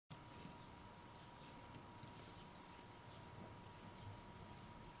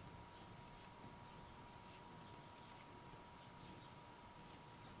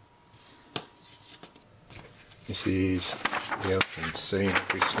This is the opening seam,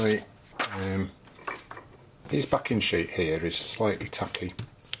 obviously. This backing sheet here is slightly tacky,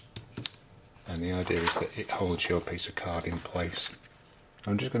 and the idea is that it holds your piece of card in place.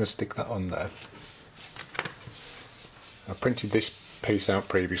 I'm just going to stick that on there. I printed this piece out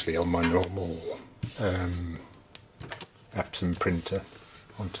previously on my normal Epson printer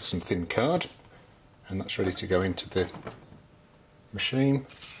onto some thin card, and that's ready to go into the machine.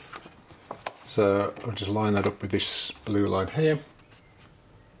 So I'll just line that up with this blue line here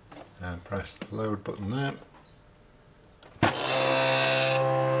and press the load button there,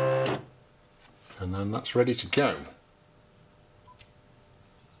 and then that's ready to go.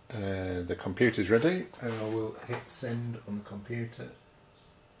 The computer's ready, and I will hit send on the computer.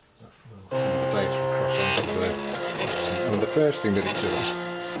 That will send the data across onto there. And the first thing that it does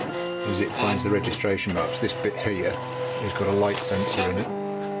is it finds the registration marks. This bit here has got a light sensor in it.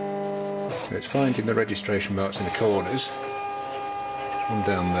 So it's finding the registration marks in the corners. There's one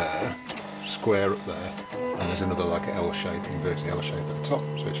down there, square up there, and there's another like an L shape, inverted L shape at the top.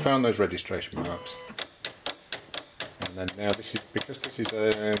 So it's found those registration marks. And then now this is, because this is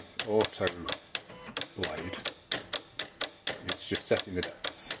an auto blade, it's just setting the depth.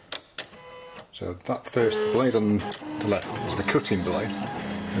 So that first blade on the left is the cutting blade.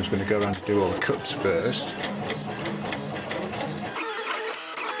 I'm just going to go around and do all the cuts first.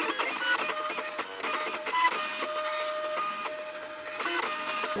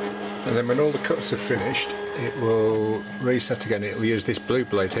 And then when all the cuts are finished, it will reset again. It'll use this blue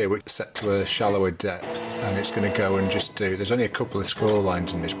blade here, which is set to a shallower depth, and it's going to go and just do, there's only a couple of score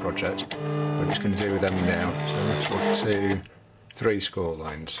lines in this project, but it's going to do them now. So that's 1, 2, 3 score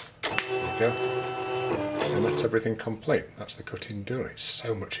lines. There you go. And that's everything complete. That's the cutting done. It's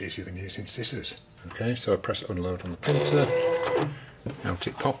so much easier than using scissors. Okay, so I press unload on the printer, out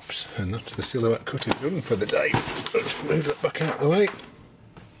it pops, and that's the silhouette cutting done for the day. Let's move that back out of the way.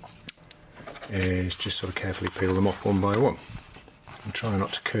 Is just sort of carefully peel them off one by one, and try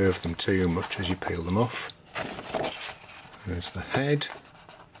not to curve them too much as you peel them off. There's the head,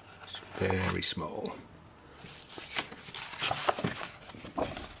 it's very small.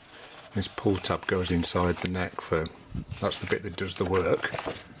 This pull tab goes inside the neck for, that's the bit that does the work,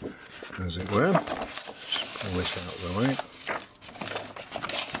 as it were. Just pull this out of the way.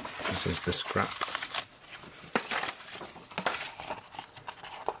 This is the scrap.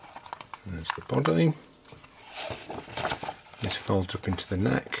 There's the body. This folds up into the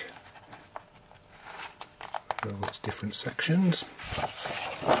neck with all its different sections.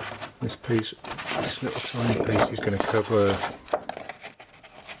 This piece, this little tiny piece is going to cover,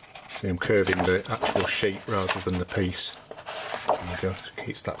 see I'm curving the actual sheet rather than the piece. There you go, so it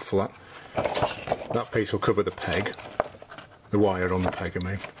keeps that flat. That piece will cover the peg, the wire on the peg I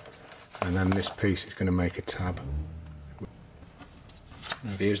mean, and then this piece is going to make a tab.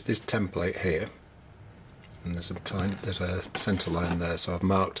 Here's this template here, and there's a centre line there, so I've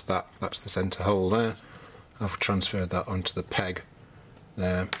marked that, that's the centre hole there. I've transferred that onto the peg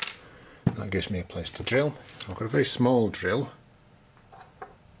there. That gives me a place to drill. I've got a very small drill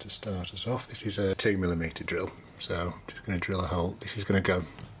to start us off. This is a 2mm drill, so I'm just going to drill a hole. This is going to go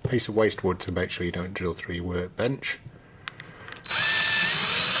a piece of waste wood to make sure you don't drill through your workbench.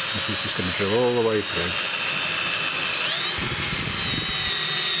 This is just going to drill all the way through.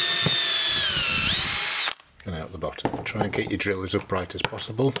 And out the bottom. Try and get your drill as upright as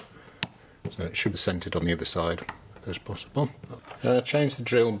possible, so it should be centred on the other side as possible. Change the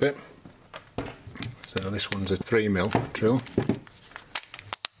drill bit. So this one's a 3mm drill.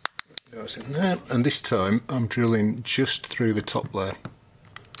 It goes in there, and this time I'm drilling just through the top layer,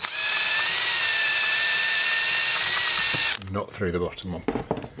 not through the bottom one.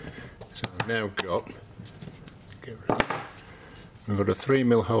 So I've now got, get rid of that. We've got a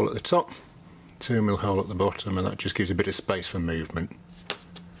 3mm hole at the top, 2mm hole at the bottom, and that just gives a bit of space for movement.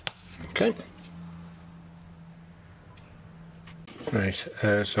 Okay. Right,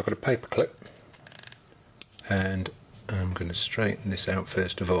 so I've got a paper clip, and I'm going to straighten this out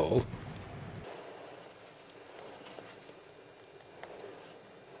first of all.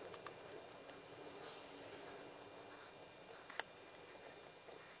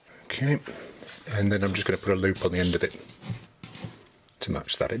 Okay, and then I'm just going to put a loop on the end of it to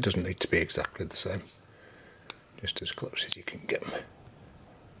match that. It doesn't need to be exactly the same, just as close as you can get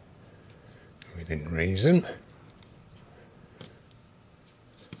within reason.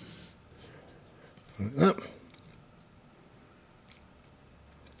 Like that.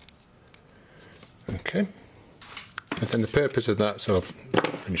 Okay, and then the purpose of that, so I've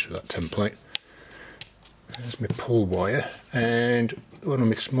finished with that template. There's my pull wire, and one of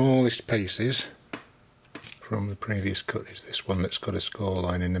my smallest pieces from the previous cut is this one that's got a score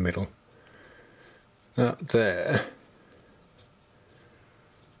line in the middle. That there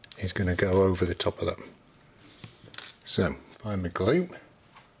is going to go over the top of that. So, find my glue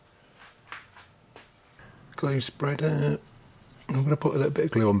spreader. I'm going to put a little bit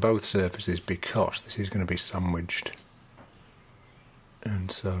of glue on both surfaces because this is going to be sandwiched,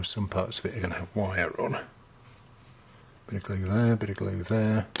 and so some parts of it are going to have wire on. Bit of glue there, bit of glue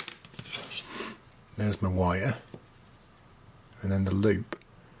there. There's my wire, and then the loop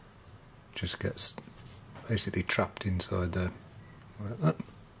just gets basically trapped inside there, like that.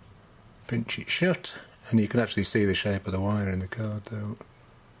 Pinch it shut, and you can actually see the shape of the wire in the card there.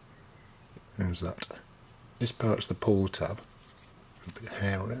 There's that. This part's the pull tab. A bit of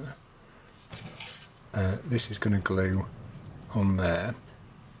hair on it there. This is going to glue on there,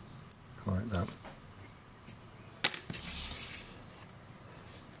 like that.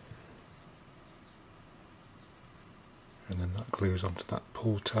 And then that glues onto that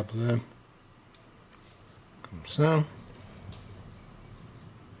pull tab there. Comes down.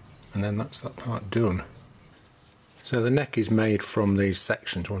 And then that's that part done. So the neck is made from these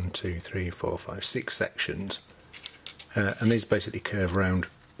sections, 1, 2, 3, 4, 5, 6 sections. And these basically curve round.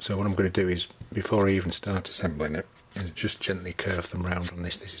 So what I'm going to do is, before I even start assembling it, is just gently curve them round on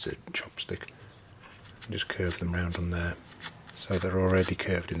this. This is a chopstick. Just curve them round on there. So they're already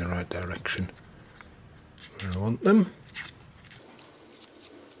curved in the right direction where I want them.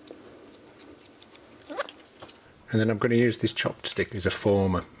 And then I'm going to use this chopstick as a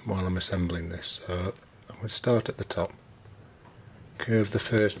former while I'm assembling this. So I'm going to start at the top, curve the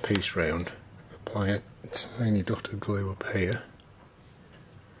first piece round, apply a tiny dot of glue up here.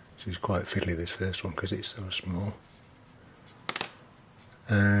 This is quite fiddly, this first one, because it's so small.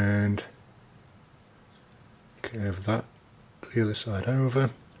 And curve that the other side over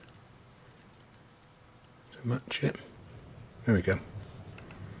to match it. There we go.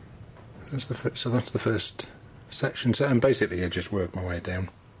 That's the first, so that's the first section. So, and basically I just work my way down,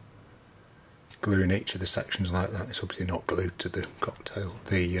 gluing each of the sections like that. It's obviously not glued to the cocktail,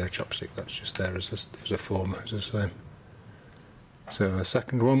 the chopstick, that's just there as a former, as I say. So the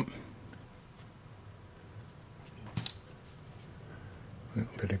second one, a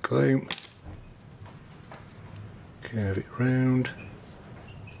little bit of glue, curve it round,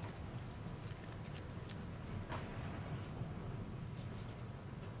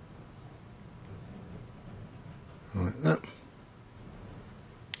 like that.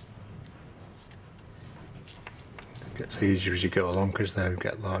 It gets easier as you go along because they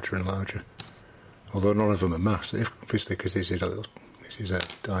get larger and larger. Although none of them are massive, obviously, because this is a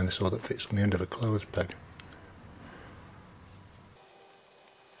dinosaur that fits on the end of a clothes peg.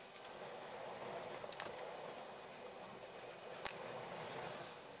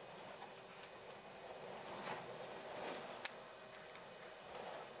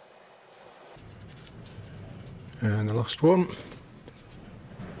 And the last one.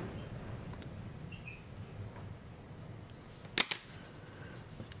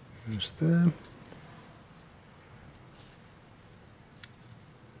 Just there.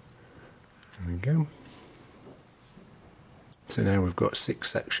 There we go. So now we've got 6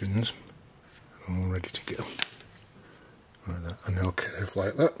 sections all ready to go. Like that. And they'll curve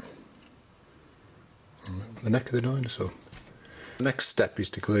like that. The neck of the dinosaur. The next step is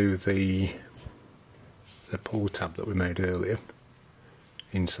to glue the pull tab that we made earlier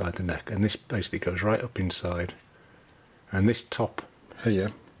inside the neck, and this basically goes right up inside, and this top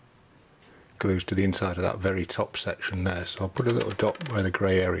here glues to the inside of that very top section there. So I'll put a little dot where the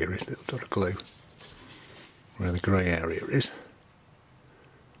grey area is, a little dot of glue where the grey area is,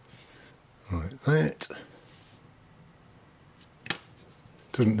 like that.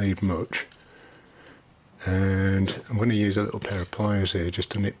 Doesn't need much, and I'm going to use a little pair of pliers here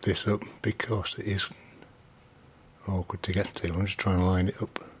just to nip this up because it is awkward to get to. I'm just trying to line it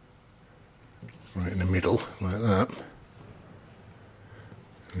up right in the middle like that.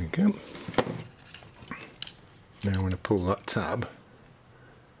 There we go. Now I'm going to pull that tab,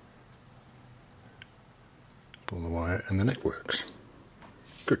 pull the wire, and the neck works.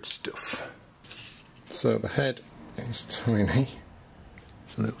 Good stuff. So the head is tiny.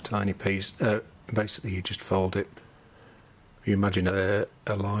 It's a little tiny piece. Basically you just fold it. If you imagine a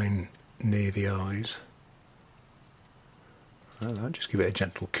line near the eyes, like that, just give it a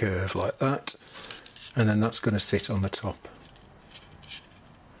gentle curve like that, and then that's going to sit on the top,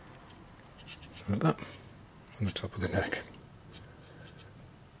 like that, on the top of the neck.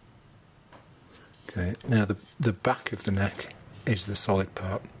 Okay, now the back of the neck is the solid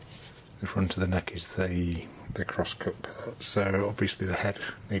part, the front of the neck is the cross-cut part, so obviously the head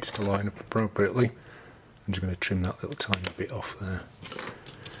needs to line up appropriately. I'm just going to trim that little tiny bit off there.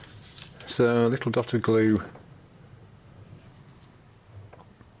 So a little dot of glue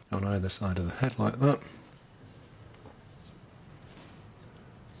on either side of the head like that.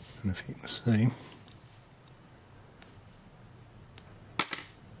 And if you can see,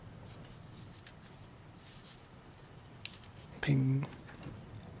 ping,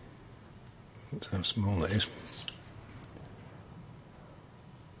 that's how small it is.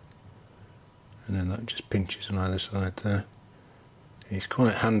 And then that just pinches on either side there. It's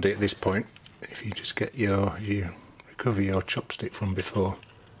quite handy at this point if you just get you recover your chopstick from before,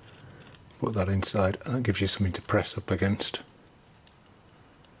 put that inside, and that gives you something to press up against,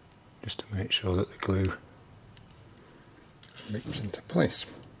 just to make sure that the glue leaps into place.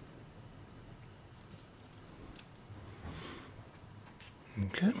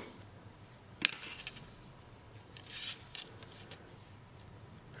 Okay.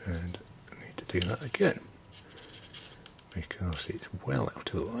 And I need to do that again because it's well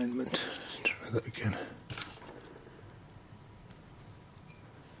out of alignment. Let's try that again.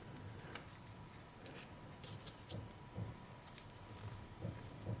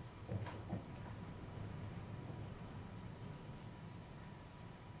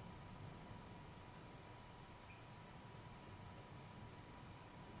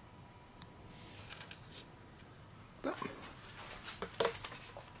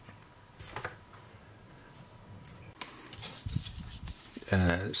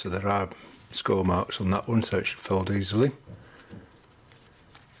 So there are score marks on that one, so it should fold easily.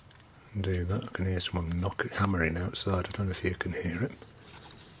 Do that. I can hear someone hammering outside. I don't know if you can hear it.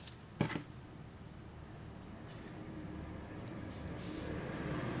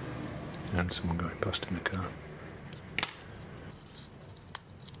 And someone going past in the car.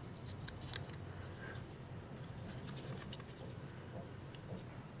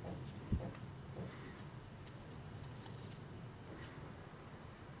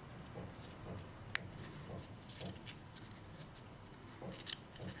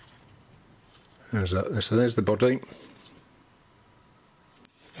 There's that. So there's the body,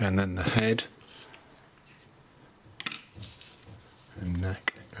 and then the head and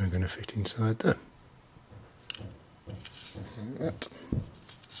neck are going to fit inside there. Like that.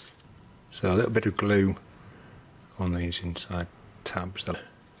 So a little bit of glue on these inside tabs.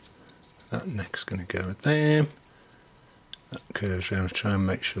 That neck's going to go there. That curves around. Try and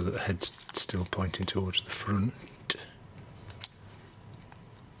make sure that the head's still pointing towards the front.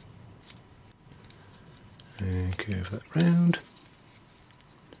 And curve that round.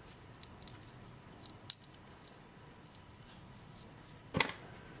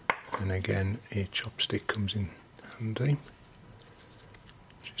 And again, a chopstick comes in handy,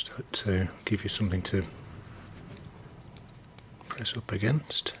 just to give you something to press up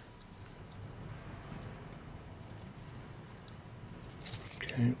against.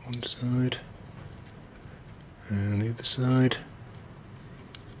 Okay, one side and the other side.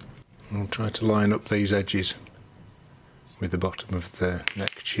 I'll try to line up these edges with the bottom of the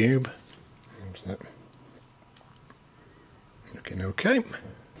neck tube. How's that? Looking okay.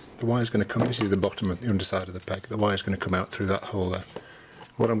 The wire's going to come, this is the bottom of the underside of the peg, the wire's going to come out through that hole there.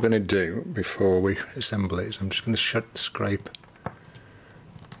 What I'm going to do before we assemble it is I'm just going to scrape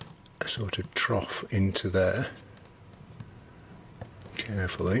a sort of trough into there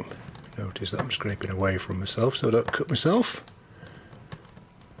carefully. Notice that I'm scraping away from myself so I don't cut myself.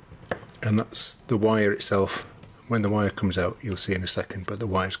 And that's the wire itself. When the wire comes out, you'll see in a second, but the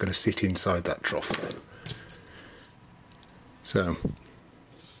wire's going to sit inside that trough. So,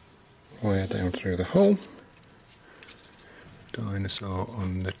 wire down through the hole, dinosaur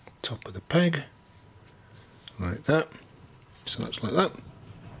on the top of the peg, like that. So that's like that.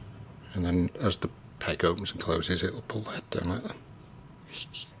 And then as the peg opens and closes, it'll pull the head down like that.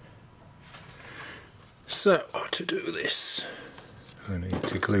 So, to do this, I need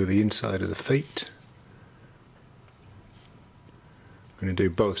to glue the inside of the feet. I'm going to do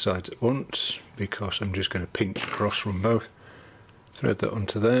both sides at once because I'm just going to pinch across from both. Thread that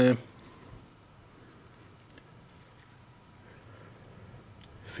onto there.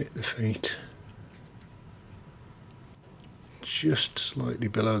 Fit the feet just slightly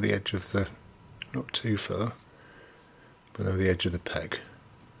below the edge of the, not too far, below the edge of the peg.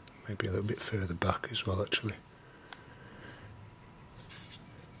 Maybe a little bit further back as well actually.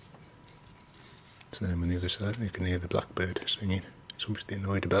 Same on the other side, you can hear the blackbird singing. It's obviously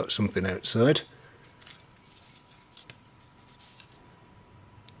annoyed about something outside.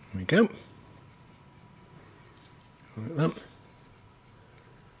 There we go. Like that.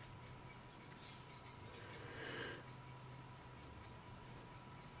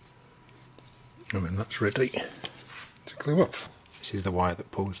 And when that's ready to glue up. This is the wire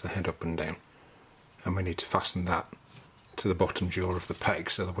that pulls the head up and down, and we need to fasten that to the bottom jaw of the peg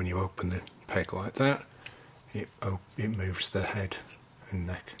so that when you open the peg like that, it moves the head and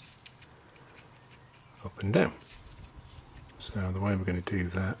neck up and down. So the way we're going to do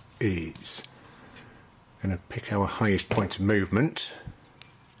that is going to pick our highest point of movement,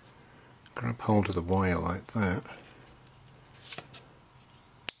 grab hold of the wire like that,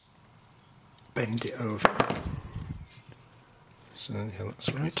 bend it over. So yeah,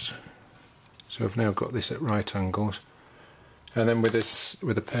 that's right. So I've now got this at right angles, and then with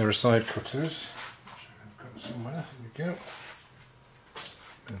a pair of side cutters, which I've got somewhere. Here we go.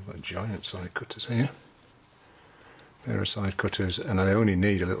 I've got giant side cutters here. Pair of side cutters, and I only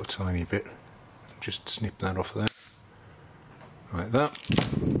need a little tiny bit. Just snip that off there, like that,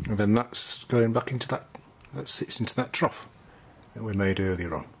 and then that's going back into that. That sits into that trough that we made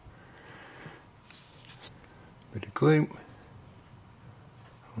earlier on. Bit of glue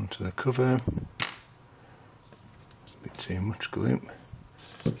onto the cover. A bit too much glue,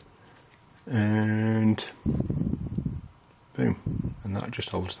 and boom, and that just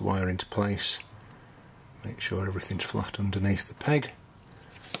holds the wire into place. Make sure everything's flat underneath the peg,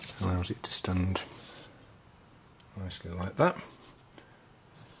 allows it to stand nicely like that,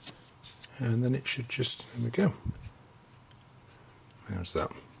 and then it should just, there we go, how's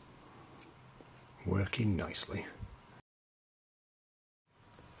that, working nicely.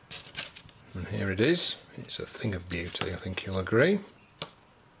 And here it is, it's a thing of beauty, I think you'll agree.